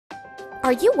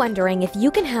Are you wondering if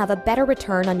you can have a better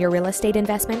return on your real estate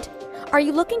investment? Are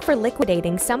you looking for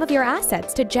liquidating some of your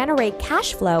assets to generate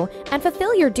cash flow and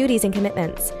fulfill your duties and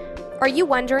commitments? Are you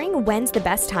wondering when's the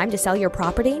best time to sell your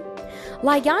property?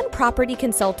 Layan Property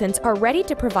Consultants are ready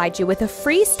to provide you with a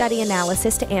free study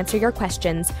analysis to answer your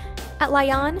questions. At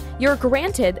Layan, you're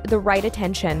granted the right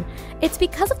attention. It's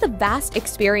because of the vast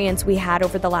experience we had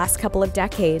over the last couple of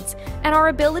decades and our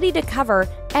ability to cover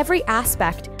every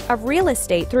aspect of real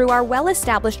estate through our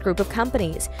well-established group of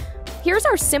companies. Here's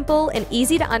our simple and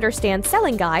easy-to-understand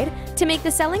selling guide to make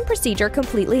the selling procedure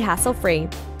completely hassle-free.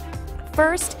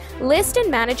 First, list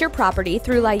and manage your property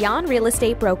through Layan Real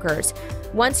Estate Brokers.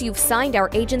 Once you've signed our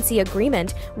agency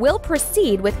agreement, we'll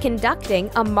proceed with conducting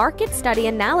a market study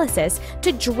analysis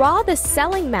to draw the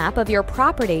selling map of your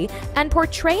property and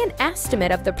portray an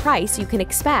estimate of the price you can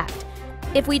expect.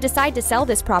 If we decide to sell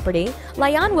this property,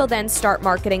 Layan will then start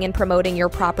marketing and promoting your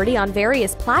property on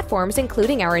various platforms,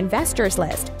 including our investors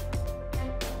list.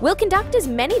 We'll conduct as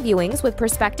many viewings with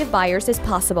prospective buyers as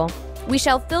possible. We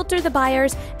shall filter the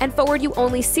buyers and forward you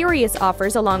only serious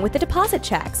offers along with the deposit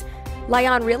checks.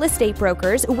 Layan Real Estate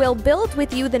Brokers will build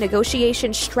with you the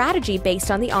negotiation strategy based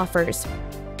on the offers.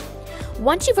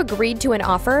 Once you've agreed to an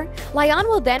offer, Layan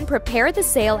will then prepare the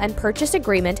sale and purchase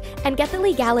agreement and get the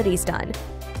legalities done.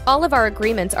 All of our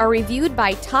agreements are reviewed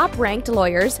by top-ranked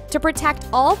lawyers to protect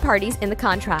all parties in the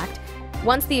contract.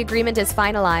 Once the agreement is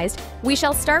finalized, we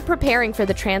shall start preparing for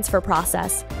the transfer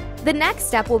process. The next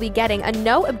step will be getting a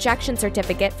no objection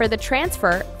certificate for the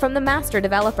transfer from the master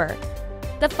developer.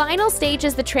 The final stage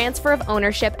is the transfer of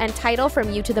ownership and title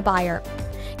from you to the buyer.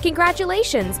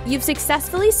 Congratulations, you've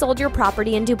successfully sold your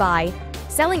property in Dubai.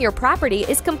 Selling your property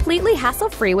is completely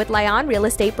hassle-free with Layan Real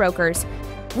Estate Brokers.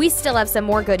 We still have some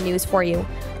more good news for you.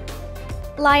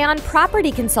 Layan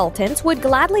Property Consultants would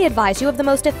gladly advise you of the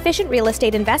most efficient real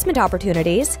estate investment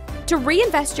opportunities to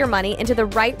reinvest your money into the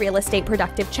right real estate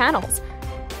productive channels.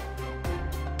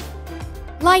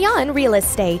 Layan Real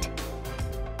Estate.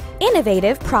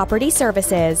 Innovative property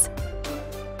services.